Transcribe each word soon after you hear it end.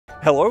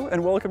Hello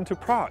and welcome to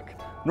Prague.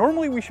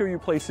 Normally we show you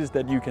places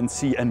that you can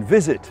see and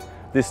visit.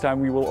 This time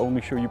we will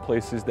only show you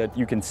places that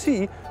you can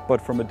see,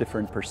 but from a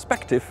different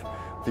perspective,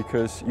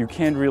 because you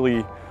can't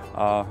really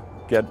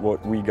get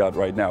what we got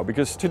right now.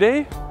 Because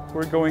today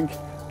we're going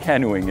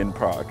canoeing in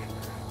Prague.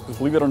 Because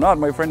believe it or not,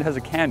 my friend has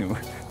a canoe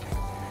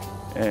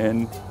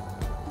and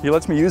he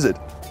lets me use it.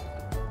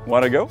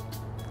 Wanna go?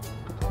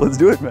 Let's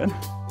do it, man.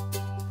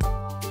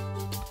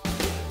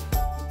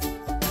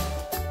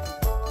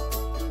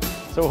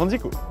 So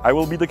Honziku, I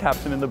will be the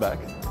captain in the back.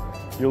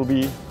 You'll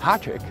be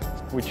Janek,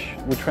 which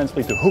would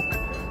translate to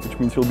hook, which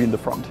means you'll be in the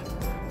front.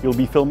 You'll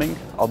be filming,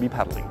 I'll be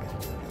paddling.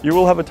 You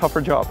will have a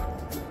tougher job.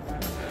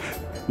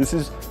 This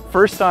is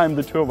first time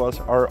the two of us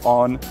are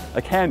on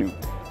a canoe.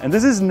 And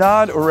this is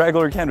not a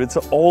regular canoe, it's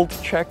an old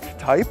Czech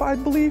type, I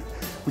believe,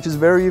 which is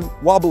very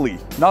wobbly,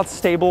 not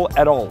stable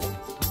at all.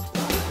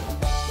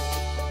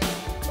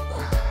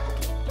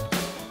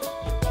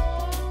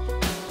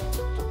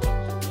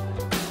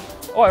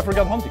 Oh, I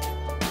forgot Honzi.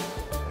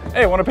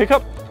 Hey, wanna pick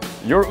up?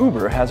 Your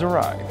Uber has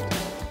arrived.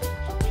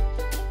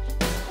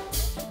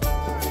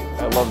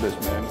 I love this,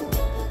 man.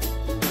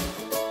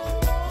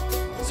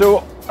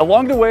 So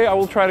along the way, I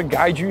will try to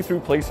guide you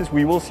through places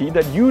we will see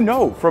that you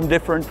know from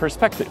different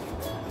perspectives.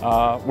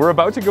 We're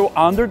about to go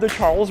under the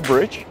Charles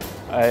Bridge,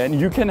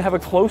 and you can have a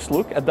close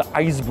look at the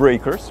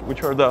icebreakers,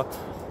 which are the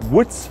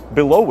woods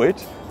below it,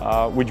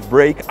 which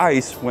break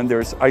ice when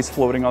there's ice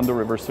floating on the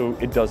river so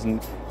it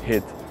doesn't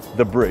hit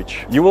the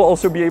bridge. You will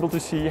also be able to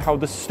see how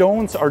the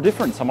stones are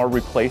different. Some are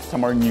replaced,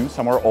 some are new,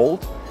 some are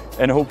old.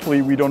 And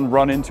hopefully we don't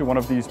run into one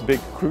of these big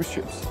cruise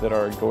ships that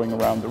are going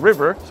around the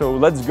river. So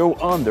let's go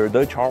under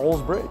the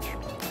Charles Bridge.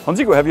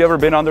 Honziku, have you ever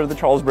been under the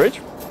Charles Bridge?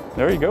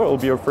 There you go, it'll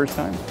be your first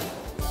time.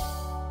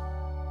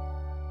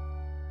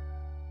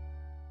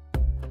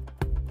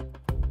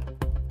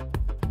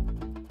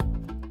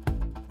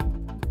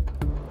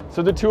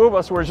 So the two of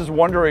us were just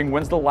wondering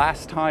when's the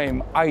last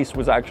time ice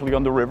was actually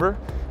on the river,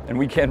 and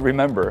we can't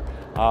remember.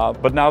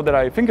 But now that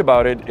I think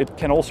about it, it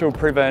can also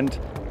prevent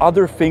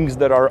other things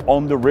that are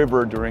on the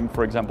river during,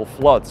 for example,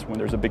 floods. When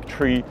there's a big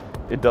tree,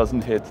 it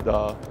doesn't hit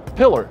the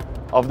pillar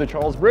of the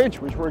Charles Bridge,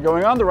 which we're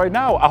going under right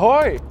now.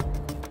 Ahoy!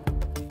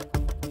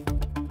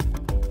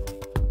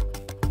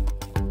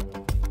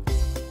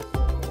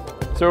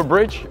 So a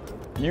bridge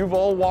you've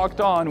all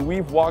walked on,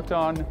 we've walked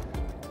on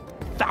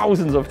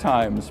thousands of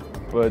times,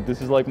 but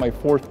this is like my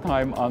fourth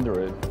time under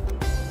it.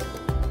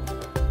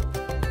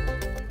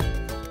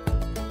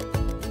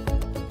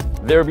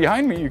 There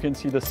behind me you can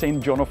see the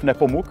St. John of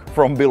Nepomuk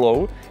from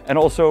below, and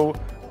also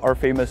our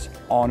famous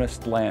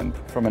Honest Lamp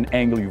from an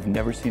angle you've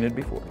never seen it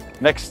before.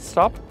 Next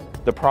stop,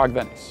 the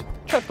Prague-Venice,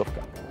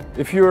 Čertovka.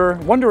 If you're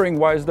wondering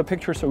why is the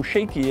picture so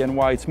shaky and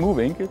why it's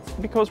moving, it's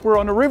because we're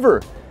on a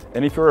river.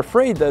 And if you're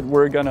afraid that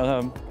we're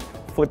gonna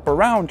flip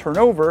around, turn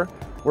over,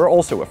 we're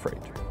also afraid.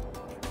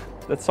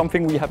 That's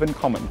something we have in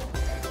common.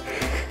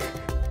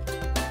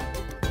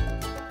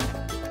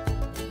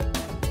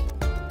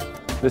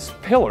 This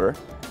pillar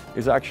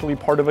is actually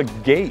part of a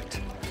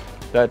gate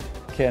that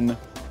can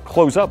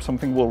close up.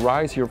 Something will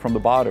rise here from the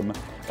bottom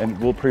and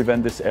will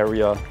prevent this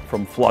area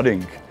from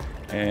flooding.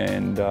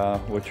 And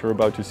what you're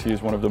about to see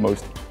is one of the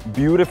most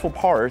beautiful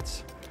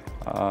parts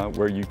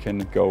where you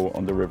can go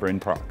on the river in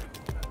Prague.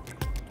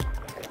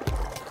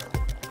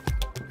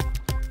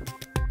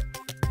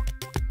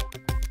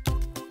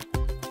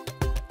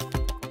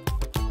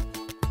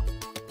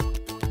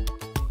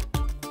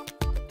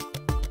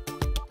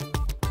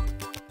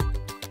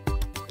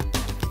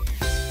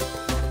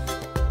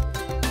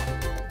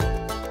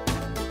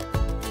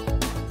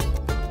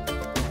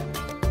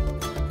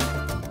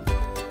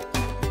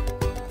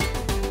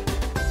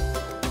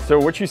 So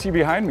what you see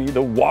behind me,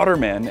 the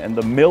Waterman and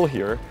the mill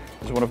here,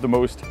 is one of the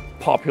most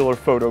popular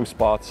photo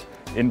spots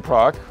in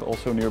Prague,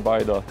 also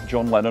nearby the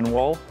John Lennon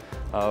wall.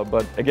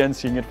 But again,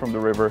 seeing it from the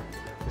river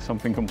is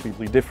something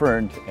completely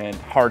different and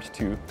hard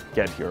to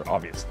get here,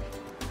 obviously.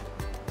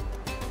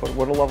 But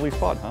what a lovely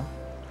spot, huh?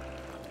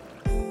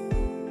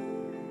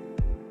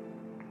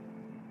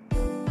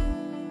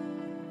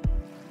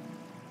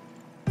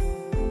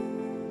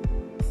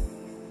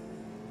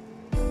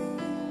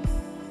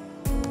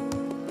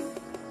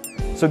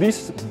 So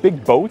these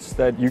big boats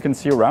that you can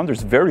see around,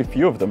 there's very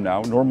few of them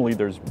now, normally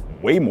there's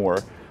way more,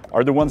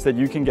 are the ones that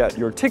you can get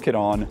your ticket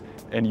on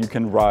and you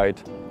can ride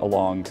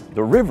along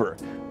the river.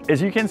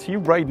 As you can see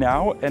right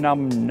now, and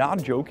I'm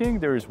not joking,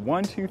 there's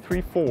 1, 2,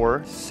 3,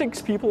 4,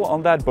 6 people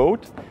on that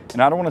boat.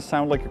 And I don't want to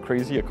sound like a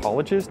crazy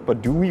ecologist,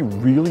 but do we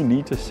really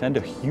need to send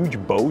a huge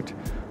boat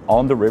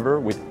on the river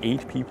with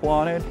 8 people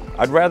on it?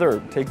 I'd rather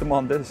take them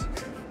on this.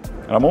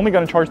 And I'm only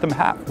going to charge them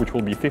half, which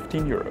will be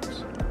 15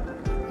 euros.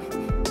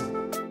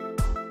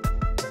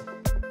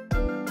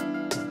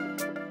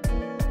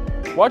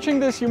 Watching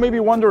this, you may be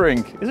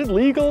wondering, is it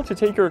legal to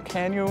take your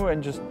canoe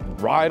and just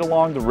ride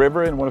along the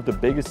river in one of the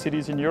biggest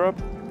cities in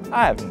Europe?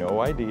 I have no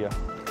idea.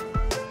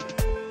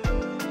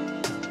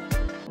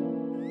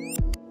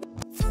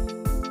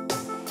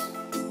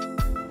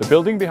 The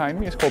building behind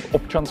me is called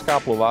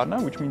Občanská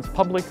plovárna, which means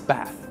public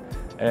bath.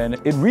 And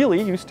it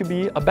really used to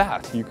be a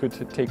bath. You could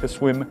take a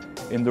swim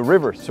in the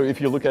river. So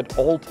if you look at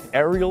old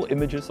aerial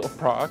images of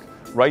Prague,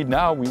 right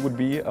now we would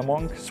be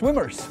among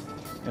swimmers.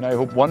 And I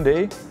hope one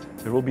day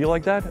it will be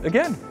like that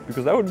again,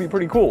 because that would be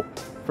pretty cool.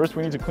 First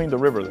we need to clean the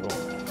river though.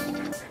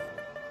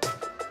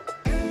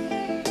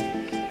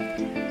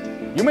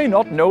 You may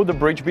not know the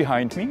bridge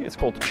behind me. It's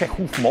called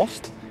Čechův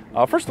most.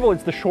 First of all,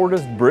 it's the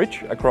shortest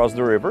bridge across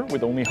the river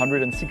with only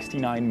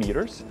 169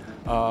 meters.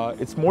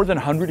 It's more than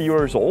 100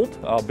 years old,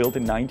 built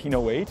in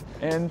 1908.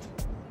 And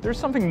there's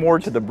something more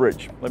to the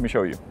bridge. Let me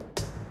show you.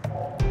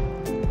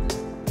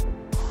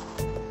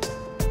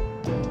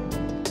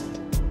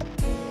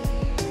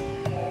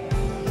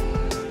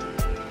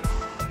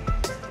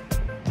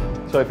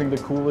 So I think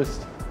the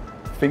coolest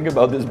thing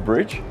about this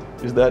bridge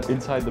is that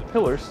inside the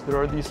pillars there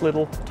are these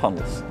little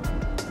tunnels.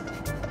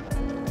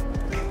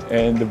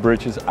 And the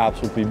bridge is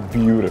absolutely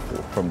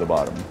beautiful from the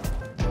bottom.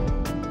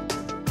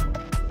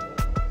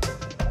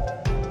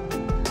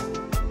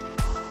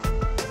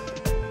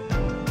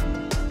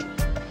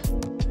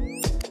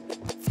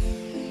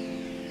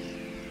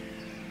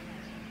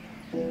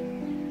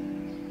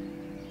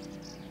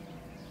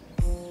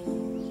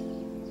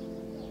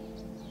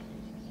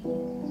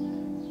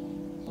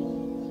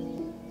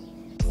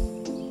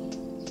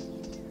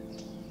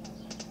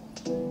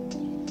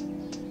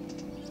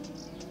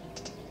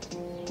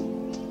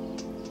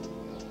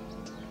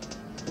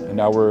 And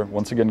now we're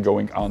once again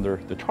going under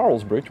the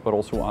Charles Bridge, but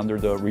also under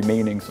the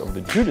remainings of the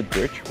Judith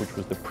Bridge, which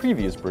was the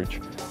previous bridge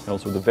and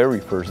also the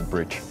very first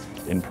bridge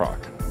in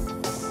Prague.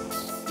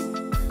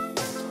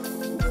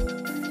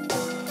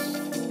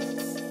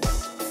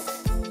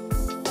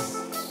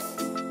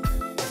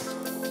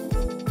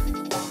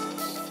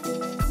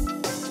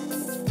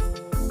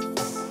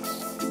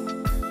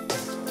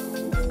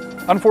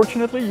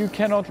 Unfortunately, you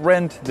cannot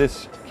rent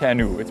this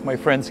canoe. It's my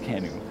friend's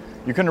canoe.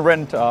 You can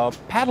rent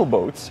paddle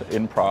boats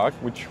in Prague,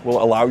 which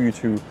will allow you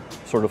to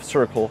sort of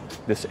circle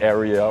this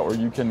area, or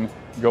you can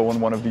go on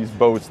one of these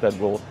boats that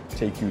will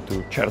take you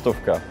to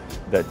Čertovka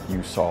that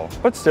you saw.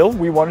 But still,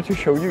 we wanted to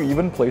show you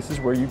even places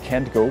where you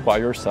can't go by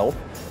yourself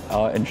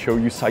and show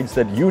you sites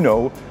that you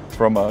know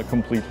from a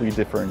completely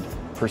different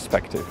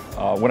perspective.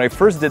 When I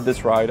first did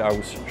this ride, I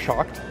was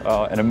shocked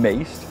and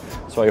amazed,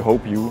 so I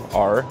hope you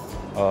are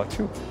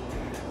too.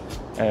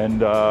 And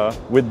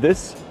with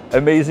this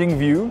amazing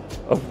view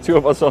of two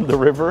of us on the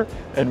river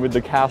and with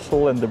the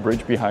castle and the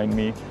bridge behind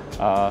me,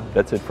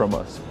 that's it from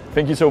us.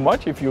 Thank you so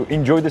much. If you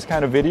enjoyed this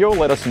kind of video,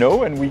 let us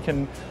know and we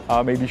can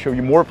maybe show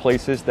you more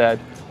places that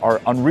are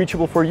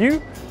unreachable for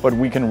you, but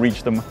we can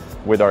reach them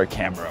with our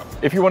camera.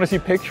 If you want to see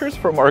pictures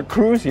from our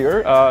cruise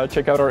here,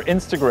 check out our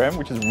Instagram,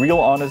 which is Real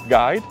Honest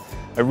Guide.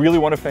 I really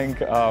want to thank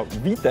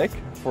Vitek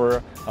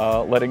for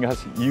letting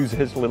us use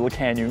his little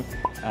canoe.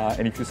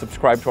 And if you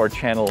subscribe to our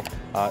channel,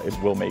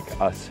 it will make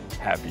us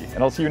happy.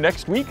 And I'll see you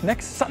next week,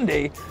 next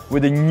Sunday,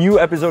 with a new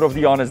episode of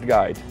The Honest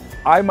Guide.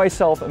 I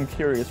myself am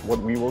curious what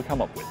we will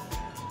come up with.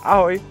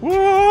 Ahoy!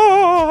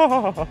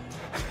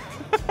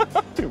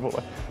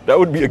 That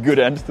would be a good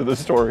end to the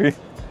story.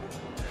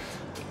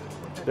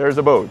 There's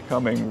a boat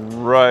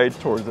coming right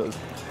towards us.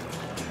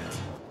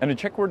 And the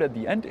Czech word at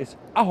the end is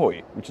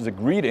ahoj, which is a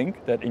greeting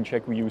that in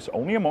Czech we use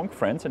only among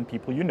friends and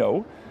people you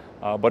know.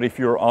 But if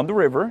you're on the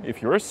river,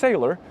 if you're a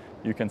sailor,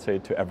 you can say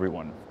it to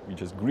everyone. You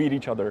just greet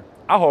each other,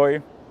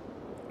 ahoj,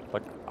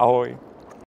 like ahoj.